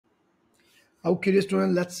Okay,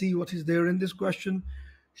 student, let's see what is there in this question.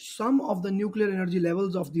 Some of the nuclear energy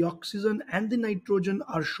levels of the oxygen and the nitrogen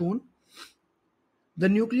are shown. The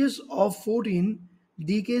nucleus of 14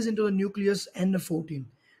 decays into the nucleus N14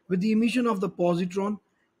 with the emission of the positron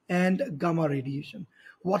and gamma radiation.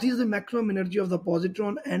 What is the maximum energy of the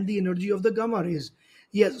positron and the energy of the gamma rays?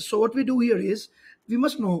 Yes, so what we do here is we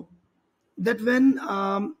must know that when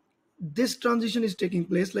this transition is taking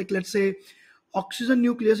place, like let's say oxygen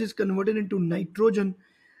nucleus is converted into nitrogen,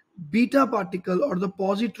 beta particle or the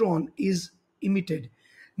positron is emitted.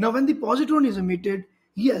 Now when the positron is emitted,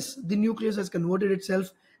 yes, the nucleus has converted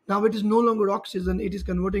itself. Now it is no longer oxygen, it is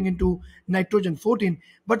converting into nitrogen 14,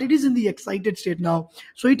 but it is in the excited state now,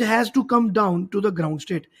 so it has to come down to the ground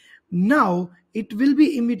state. Now it will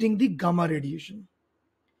be emitting the gamma radiation.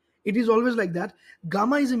 It is always like that.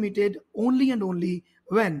 Gamma is emitted only and only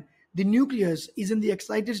when the nucleus is in the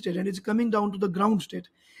excited state and it's coming down to the ground state.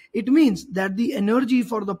 It means that the energy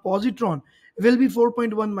for the positron will be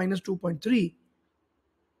 4.1 minus 2.3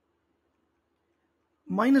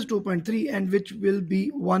 and which will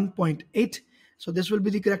be 1.8. So this will be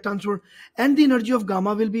the correct answer. And the energy of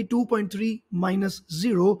gamma will be 2.3 minus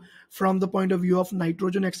 0 from the point of view of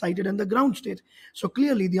nitrogen excited and the ground state. So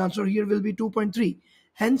clearly the answer here will be 2.3.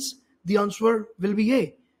 Hence the answer will be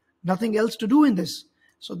A. Nothing else to do in this.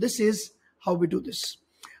 So this is how we do this.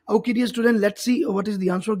 Okay, dear student, let's see what is the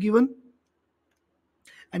answer given.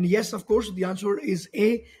 And yes, of course, the answer is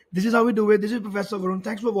A. This is how we do it. This is Professor Varun.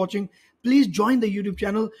 Thanks for watching. Please join the YouTube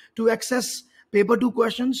channel to access paper 2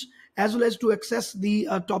 questions as well as to access the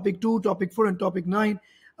topic 2, topic 4 and topic 9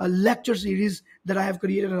 lecture series that I have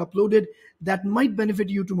created and uploaded that might benefit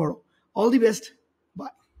you tomorrow. All the best.